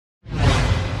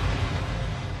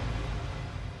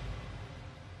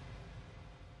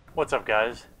What's up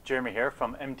guys, Jeremy here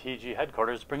from MTG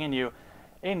headquarters bringing you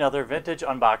another vintage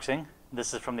unboxing.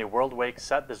 This is from the Worldwake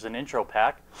set. This is an intro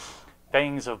pack,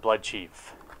 Fangs of Blood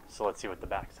Chief. So let's see what the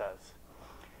back says.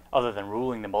 Other than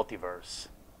ruling the multiverse.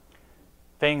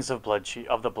 Fangs of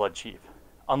the Blood Chief.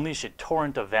 Unleash a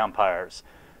torrent of vampires.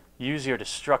 Use your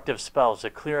destructive spells to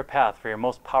clear a path for your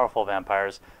most powerful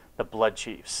vampires, the Blood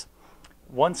Chiefs.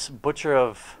 Once Butcher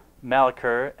of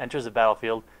MeatyOcore enters the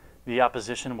battlefield, the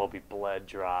opposition will be bled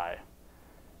dry.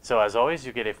 So as always,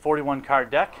 you get a 41 card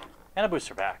deck and a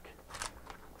booster pack.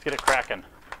 Let's get it cracking.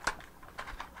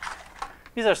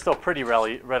 These are still pretty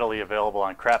readily available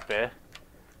on Crap Bay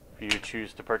if you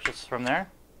choose to purchase from there.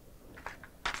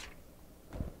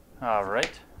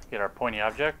 Alright, get our pointy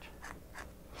object.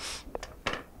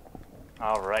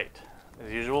 Alright,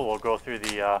 as usual, we'll go through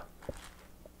the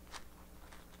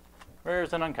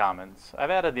rares and uncommons. I've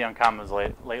added the uncommons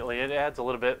lately. It adds a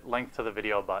little bit length to the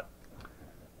video, but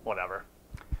whatever.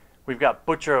 We've got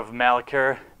Butcher of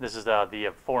MeatyOcore. This is the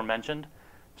aforementioned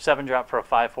 7-drop for a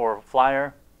 5/4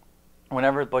 flyer.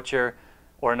 Whenever Butcher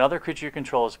or another creature you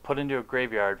control is put into a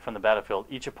graveyard from the battlefield,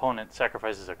 each opponent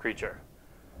sacrifices a creature.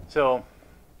 So,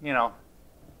 you know,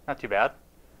 not too bad.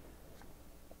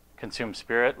 Consume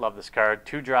Spirit, love this card.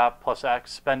 2-drop plus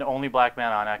X, spend only black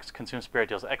mana on X. Consume Spirit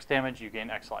deals X damage, you gain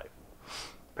X life.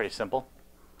 Pretty simple.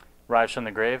 Rise from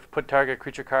the grave, put target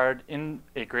creature card in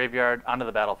a graveyard onto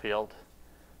the battlefield.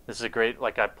 This is a great,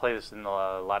 like I play this in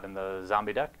a lot in the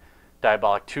zombie deck.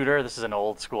 Diabolic Tutor, this is an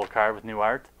old school card with new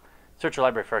art. Search your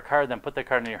library for a card, then put that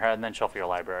card in your hand, and then shuffle your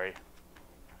library.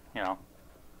 You know,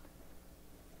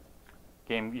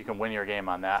 you can win your game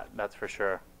on that, that's for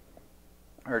sure.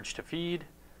 Urge to Feed.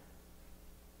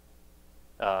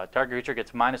 Target creature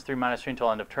gets -3/-3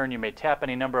 until end of turn. You may tap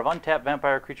any number of untapped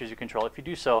vampire creatures you control. If you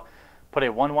do so, put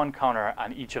a 1/1 counter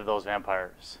on each of those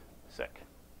vampires. Sick.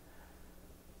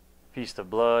 Feast of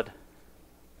Blood.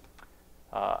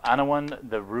 Anawan,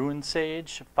 the Ruin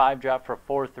Sage. 5-drop for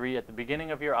 4/3. At the beginning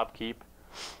of your upkeep,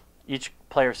 each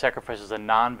player sacrifices a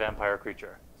non-vampire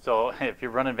creature. So if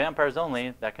you're running vampires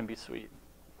only, that can be sweet.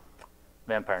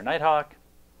 Vampire Nighthawk.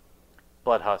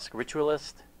 Bloodhusk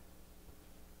Ritualist.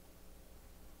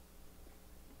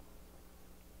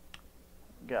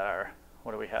 Got our,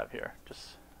 what do we have here?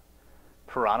 Just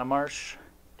Piranha Marsh,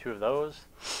 2 of those,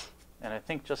 and I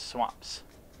think just Swamps.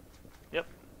 Yep,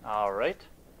 alright.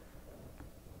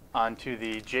 On to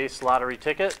the Jace lottery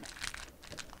ticket.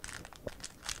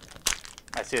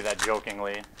 I say that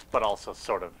jokingly, but also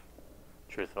sort of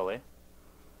truthfully.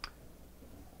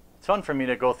 It's fun for me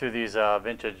to go through these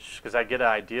vintage, because I get an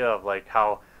idea of like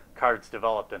how cards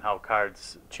developed and how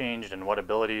cards changed and what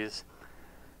abilities.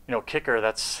 You know, Kicker,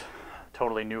 that's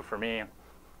totally new for me.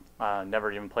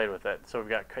 Never even played with it. So we've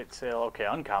got Kite Sail. Okay,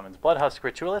 uncommons. Bloodhusk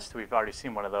Ritualist. We've already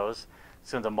seen one of those.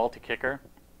 This one's a multi-kicker.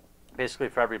 Basically,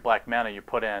 for every black mana you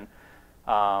put in,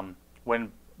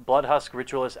 when Bloodhusk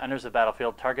Ritualist enters the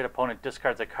battlefield, target opponent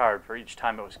discards a card for each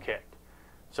time it was kicked.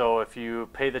 So if you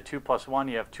pay the 2+1,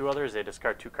 you have 2 others, they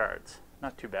discard 2 cards.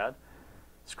 Not too bad.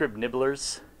 Scrib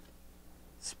Nibblers.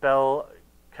 Spell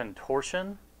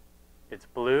Contortion. It's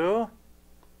blue.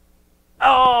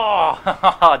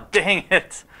 Oh, dang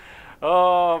it.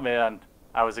 Oh, man.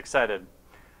 I was excited.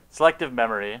 Selective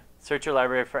Memory. Search your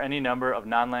library for any number of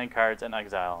non-land cards and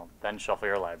exile. Then shuffle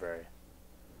your library.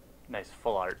 Nice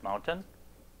full art mountain.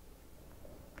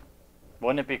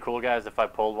 Wouldn't it be cool, guys, if I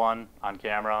pulled one on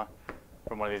camera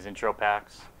from one of these intro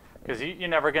packs? Because you're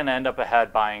never going to end up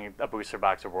ahead buying a booster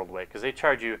box of Worldwake. Because they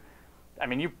charge you, I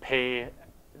mean, you pay,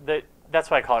 that's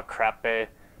why I call it Crap Bay.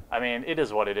 I mean, it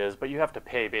is what it is, but you have to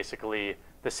pay basically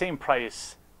the same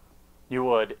price you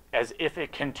would as if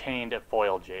it contained a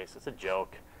foil Jace. It's a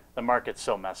joke. The market's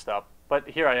so messed up. But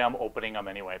here I am opening them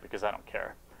anyway because I don't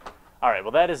care. All right,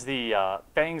 well, that is the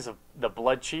Fangs of the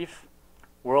Blood Chief,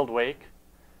 Worldwake.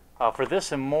 For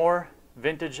this and more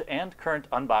vintage and current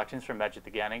unboxings from Magic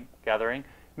the Gathering,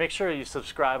 make sure you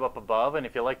subscribe up above. And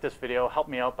if you like this video, help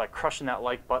me out by crushing that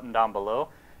like button down below.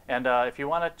 And if you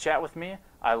want to chat with me,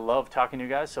 I love talking to you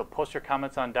guys, so post your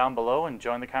comments on down below and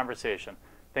join the conversation.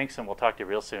 Thanks, and we'll talk to you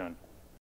real soon.